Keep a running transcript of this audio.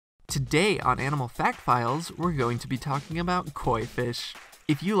Today on Animal Fact Files, we're going to be talking about koi fish.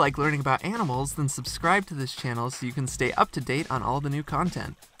 If you like learning about animals, then subscribe to this channel so you can stay up to date on all the new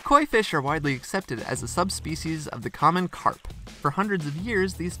content. Koi fish are widely accepted as a subspecies of the common carp. For hundreds of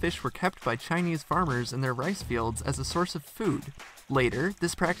years, these fish were kept by Chinese farmers in their rice fields as a source of food. Later,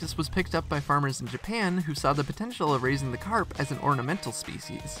 this practice was picked up by farmers in Japan who saw the potential of raising the carp as an ornamental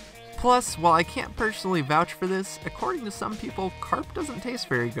species. Plus, while I can't personally vouch for this, according to some people, carp doesn't taste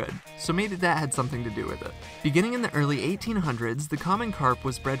very good, so maybe that had something to do with it. Beginning in the early 1800s, the common carp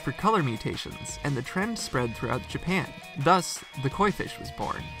was bred for color mutations, and the trend spread throughout Japan. Thus, the koi fish was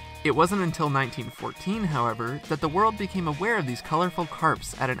born. It wasn't until 1914, however, that the world became aware of these colorful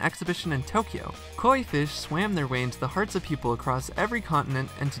carps at an exhibition in Tokyo. Koi fish swam their way into the hearts of people across every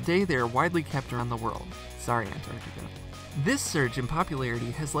continent, and today they are widely kept around the world. Sorry, Antarctica. This surge in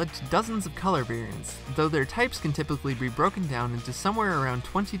popularity has led to dozens of color variants, though their types can typically be broken down into somewhere around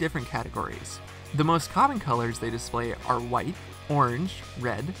 20 different categories. The most common colors they display are white, orange,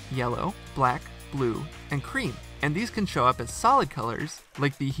 red, yellow, black, blue, and cream, and these can show up as solid colors,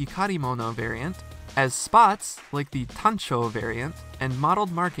 like the Hikarimono variant, as spots, like the Tancho variant, and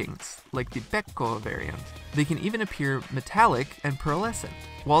mottled markings, like the Bekko variant. They can even appear metallic and pearlescent.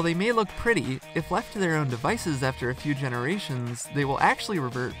 While they may look pretty, if left to their own devices after a few generations, they will actually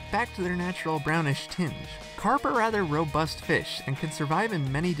revert back to their natural brownish tinge. Carp are rather robust fish and can survive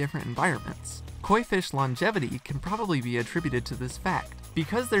in many different environments. Koi fish longevity can probably be attributed to this fact.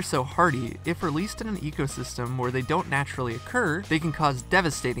 Because they're so hardy, if released in an ecosystem where they don't naturally occur, they can cause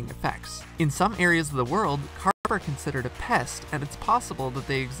devastating effects. In some areas of the world, carp are considered a pest, and it's possible that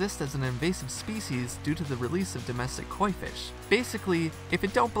they exist as an invasive species due to the release of domestic koi fish. Basically, if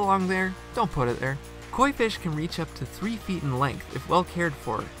it don't belong there, don't put it there. Koi fish can reach up to 3 feet in length if well cared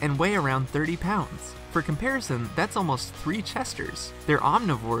for, and weigh around 30 pounds. For comparison, that's almost 3 Chesters. They're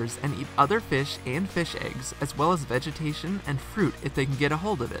omnivores and eat other fish and fish eggs, as well as vegetation and fruit if they can get a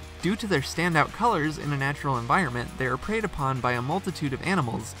hold of it. Due to their standout colors in a natural environment, they are preyed upon by a multitude of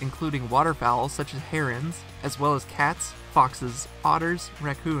animals, including waterfowl such as herons, as well as cats, foxes, otters,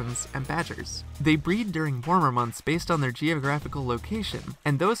 raccoons, and badgers. They breed during warmer months based on their geographical location,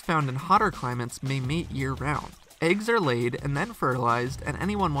 and those found in hotter climates may mate year-round. Eggs are laid and then fertilized, and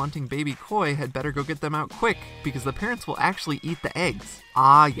anyone wanting baby koi had better go get them out quick, because the parents will actually eat the eggs.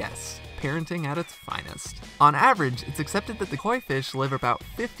 Ah yes, parenting at its finest. On average, it's accepted that the koi fish live about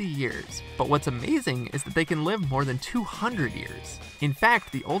 50 years, but what's amazing is that they can live more than 200 years. In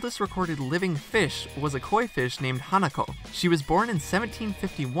fact, the oldest recorded living fish was a koi fish named Hanako. She was born in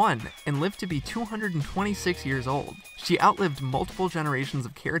 1751 and lived to be 226 years old. She outlived multiple generations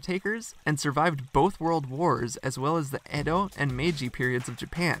of caretakers and survived both world wars as well as the Edo and Meiji periods of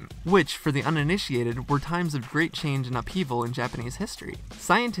Japan, which, for the uninitiated, were times of great change and upheaval in Japanese history.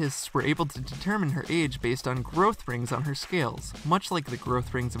 Scientists were able to determine her age based on growth rings on her scales, much like the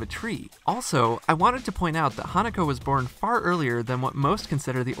growth rings of a tree. Also, I wanted to point out that Hanako was born far earlier than what most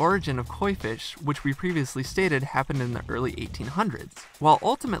consider the origin of koi fish, which we previously stated happened in the early 1800s. While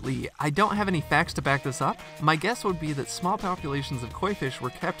ultimately, I don't have any facts to back this up, my guess would be that small populations of koi fish were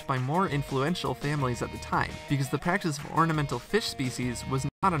kept by more influential families at the time, because the practice of ornamental fish species was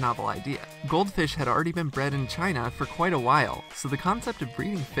not a novel idea. Goldfish had already been bred in China for quite a while, so the concept of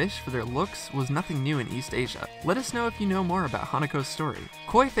breeding fish for their looks was nothing new in East Asia. Let us know if you know more about Hanako's story.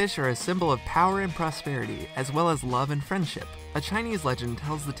 Koi fish are a symbol of power and prosperity, as well as love and friendship. A Chinese legend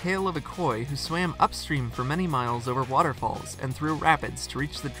tells the tale of a koi who swam upstream for many miles over waterfalls and through rapids to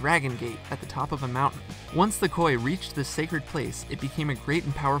reach the Dragon Gate at the top of a mountain. Once the koi reached this sacred place, it became a great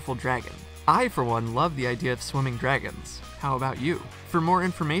and powerful dragon. I, for one, love the idea of swimming dragons. How about you? For more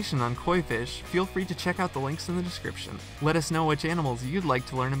information on koi fish, feel free to check out the links in the description. Let us know which animals you'd like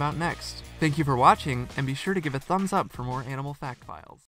to learn about next. Thank you for watching, and be sure to give a thumbs up for more Animal Fact Files.